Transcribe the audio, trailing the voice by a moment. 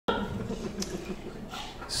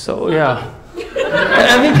So yeah,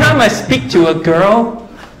 every time I speak to a girl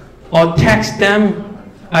or text them,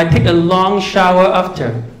 I take a long shower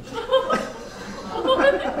after.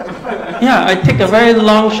 Yeah, I take a very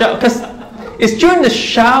long shower because it's during the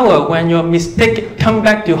shower when your mistake come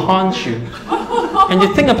back to haunt you, and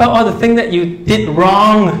you think about all the things that you did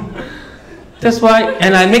wrong. That's why,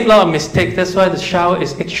 and I make a lot of mistakes. That's why the shower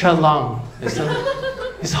is extra long.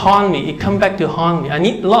 It's haunt me. It come back to haunt me. I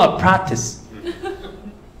need a lot of practice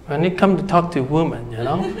when it come to talk to women, you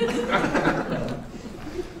know.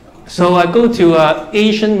 So I go to an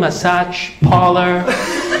Asian massage parlor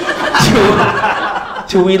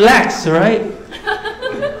to relax, right?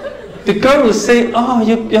 The girl will say, "Oh,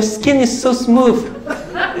 your skin is so smooth.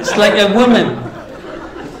 It's like a woman."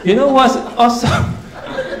 You know what's also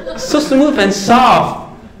so smooth and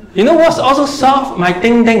soft? You know what's also soft? My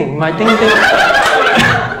ding ding. My ding ding.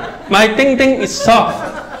 My ding ding is soft.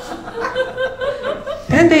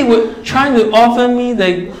 Then they were trying to offer me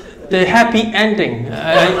the happy ending.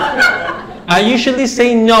 I usually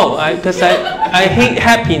say no because I hate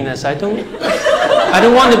happiness. I don't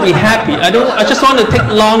want to be happy. I just want to take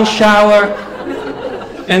a long shower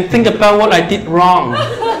and think about what I did wrong.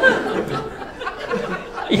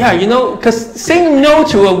 Yeah, you know, because saying no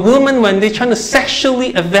to a woman when they're trying to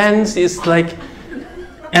sexually advance is like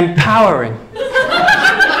empowering.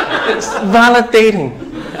 It's validating,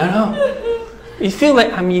 you know. You feel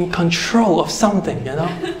like I'm in control of something, you know.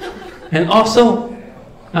 And also,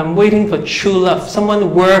 I'm waiting for true love,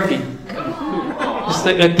 someone worthy. It's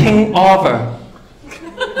like a King Arthur.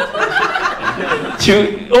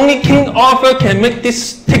 Only King Arthur can take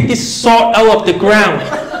this sword out of the ground.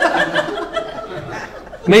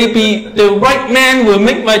 Maybe the right man will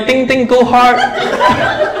make my ding ding go hard.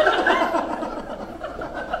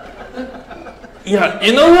 Yeah,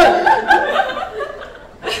 you know what?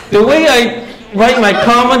 The way I write my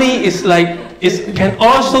comedy is like, it can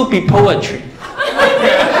also be poetry.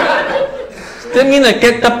 That means I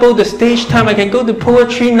get double the stage time. I can go to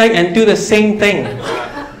poetry night and do the same thing.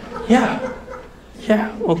 Yeah,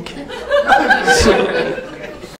 okay. So,